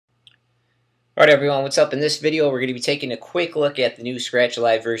Alright everyone, what's up? In this video we're going to be taking a quick look at the new Scratch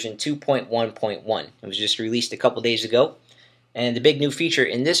Live version 2.1.1. It was just released a couple days ago, and the big new feature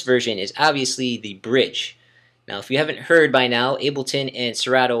in this version is obviously the bridge. Now if you haven't heard by now, Ableton and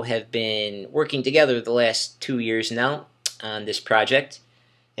Serato have been working together the last 2 years now on this project,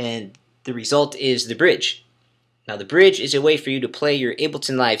 and the result is the bridge. Now the bridge is a way for you to play your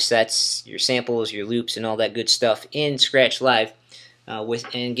Ableton Live sets, your samples, your loops, and all that good stuff in Scratch Live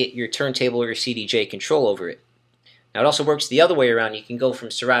and get your turntable or your CDJ control over it. Now it also works the other way around. You can go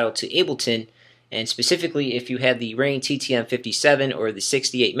from Serato to Ableton, and specifically if you have the Rane TTM57 or the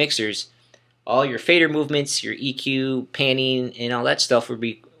 68 mixers, all your fader movements, your EQ, panning, and all that stuff will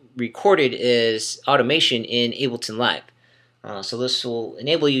be recorded as automation in Ableton Live. So this will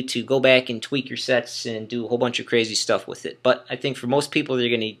enable you to go back and tweak your sets and do a whole bunch of crazy stuff with it. But I think for most people they're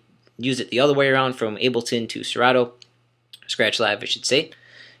going to use it the other way around, from Ableton to Serato, Scratch Live I should say,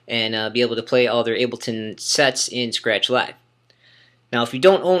 and be able to play all their Ableton sets in Scratch Live. Now if you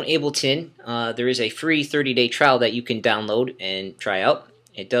don't own Ableton, there is a free 30-day trial that you can download and try out.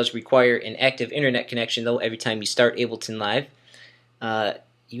 It does require an active internet connection though every time you start Ableton Live.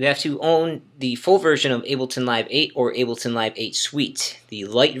 You have to own the full version of Ableton Live 8 or Ableton Live 8 Suite. The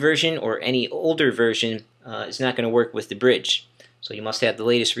light version or any older version is not going to work with the bridge. So you must have the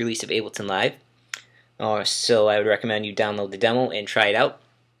latest release of Ableton Live. So I would recommend you download the demo and try it out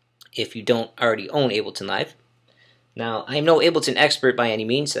if you don't already own Ableton Live. Now, I'm no Ableton expert by any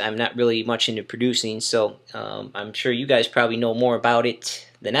means. I'm not really much into producing, so I'm sure you guys probably know more about it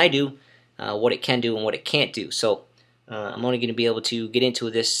than I do, what it can do and what it can't do. So I'm only going to be able to get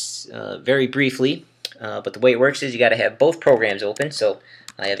into this very briefly, but the way it works is you got to have both programs open. So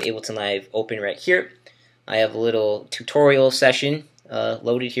I have Ableton Live open right here. I have a little tutorial session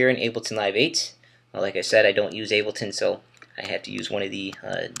loaded here in Ableton Live 8. Like I said, I don't use Ableton, so I have to use one of the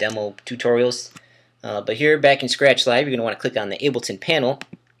demo tutorials. But here, back in Scratch Live, you're going to want to click on the Ableton panel,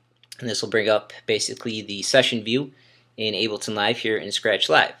 and this will bring up basically the session view in Ableton Live here in Scratch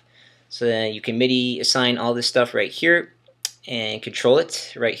Live. So then you can MIDI assign all this stuff right here and control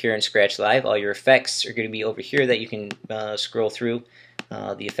it right here in Scratch Live. All your effects are going to be over here that you can scroll through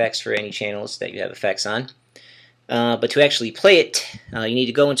the effects for any channels that you have effects on. But to actually play it, you need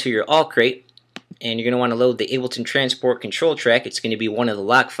to go into your All Crate, and you're going to want to load the Ableton Transport Control Track. It's going to be one of the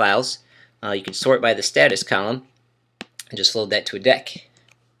lock files. You can sort by the status column and just load that to a deck.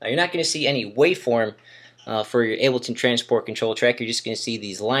 Now you're not going to see any waveform for your Ableton Transport Control Track. You're just going to see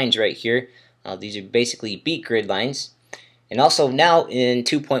these lines right here. These are basically beat grid lines. And also now in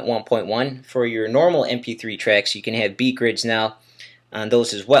 2.1.1, for your normal MP3 tracks, you can have beat grids now on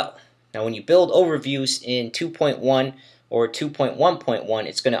those as well. Now when you build overviews in 2.1 or 2.1.1,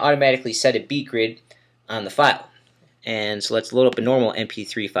 it's going to automatically set a beat grid on the file. And so let's load up a normal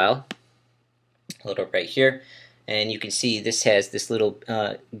MP3 file. Load up right here, and you can see this has this little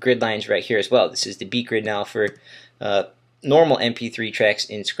grid lines right here as well. This is the beat grid now for normal MP3 tracks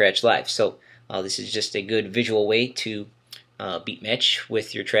in Scratch Live. So this is just a good visual way to beat match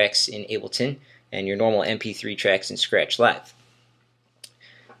with your tracks in Ableton and your normal MP3 tracks in Scratch Live.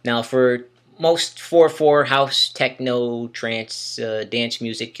 Now for most 4/4 house, techno, trance, dance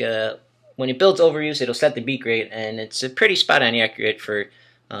music, when it builds overviews, it'll set the beat grid, and it's pretty spot on accurate for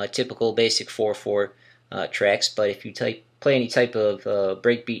typical basic 4/4 tracks. But if you play any type of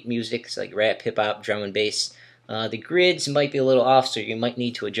breakbeat music, it's like rap, hip hop, drum and bass, the grids might be a little off, so you might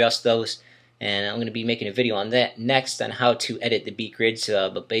need to adjust those. And I'm going to be making a video on that next, on how to edit the beat grids.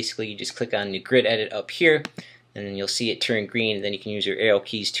 But basically, you just click on the grid edit up here, and then you'll see it turn green. And then you can use your arrow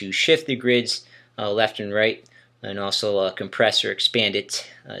keys to shift the grids left and right, and also compress or expand it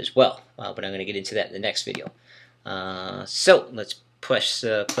as well. But I'm going to get into that in the next video. So let's push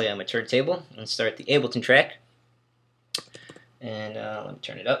play on my turntable and start the Ableton track. And let me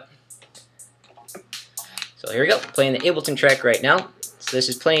turn it up. So here we go, playing the Ableton track right now. So this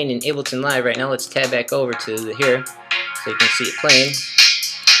is playing in Ableton Live right now. Let's tab back over to here so you can see it playing.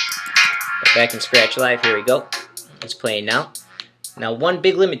 Back in Scratch Live, here we go. It's playing now. Now one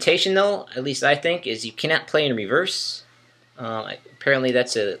big limitation though, at least I think, is you cannot play in reverse. Apparently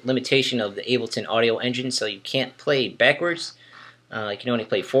that's a limitation of the Ableton audio engine, so you can't play backwards. You can only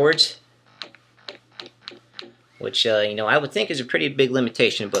play forwards, which you know, I would think is a pretty big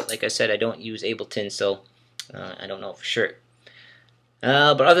limitation, but like I said, I don't use Ableton, so I don't know for sure.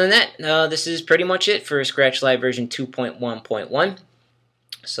 But other than that, this is pretty much it for Scratch Live version 2.1.1.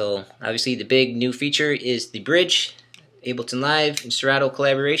 So obviously the big new feature is the bridge, Ableton Live and Serato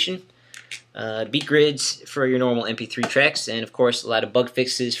collaboration, beat grids for your normal MP3 tracks, and of course a lot of bug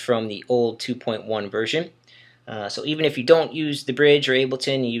fixes from the old 2.1 version. So even if you don't use the bridge or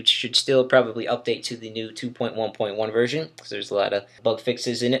Ableton, you should still probably update to the new 2.1.1 version, because there's a lot of bug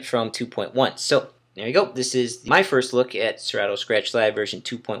fixes in it from 2.1. So there you go. This is my first look at Serato Scratch Live version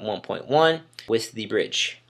 2.1.1 with the bridge.